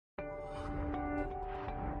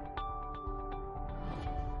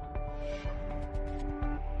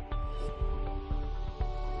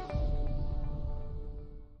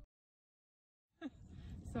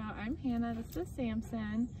I'm Hannah. This is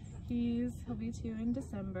Samson. He'll be 2 in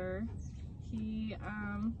December. He's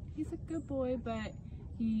a good boy, but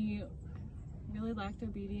he really lacked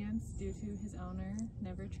obedience due to his owner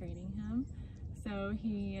never training him. So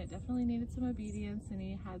he definitely needed some obedience, and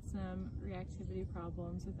he had some reactivity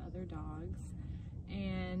problems with other dogs.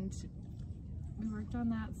 And we worked on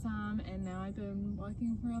that some, and now I've been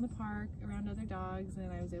walking around the park around other dogs,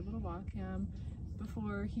 and I was able to walk him.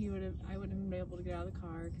 Before I wouldn't have been able to get out of the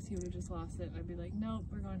car because he would have just lost it, and I'd be like, nope,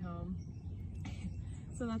 we're going home.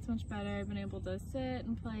 So that's much better. I've been able to sit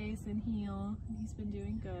and place and heel, and he's been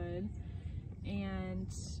doing good. And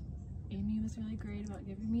Amy was really great about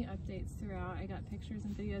giving me updates throughout. I got pictures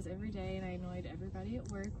and videos every day, and I annoyed everybody at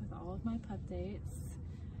work with all of my pup dates.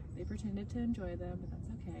 They pretended to enjoy them, but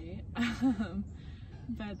that's okay.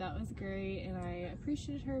 But that was great, and I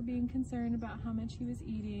appreciated her being concerned about how much he was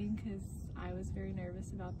eating, because I was very nervous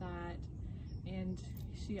about that. And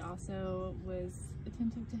she also was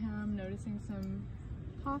attentive to him, noticing some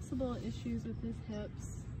possible issues with his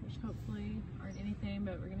hips, which hopefully aren't anything,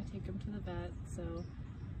 but we're going to take him to the vet. So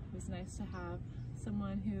it was nice to have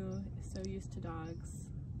someone who is so used to dogs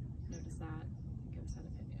notice that and give us that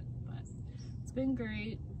opinion. But it's been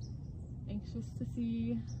great. Anxious to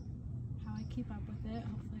see how I keep up with it.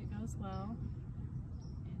 Hopefully it goes well.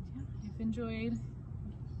 And yeah, I've enjoyed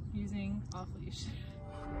using Off Leash.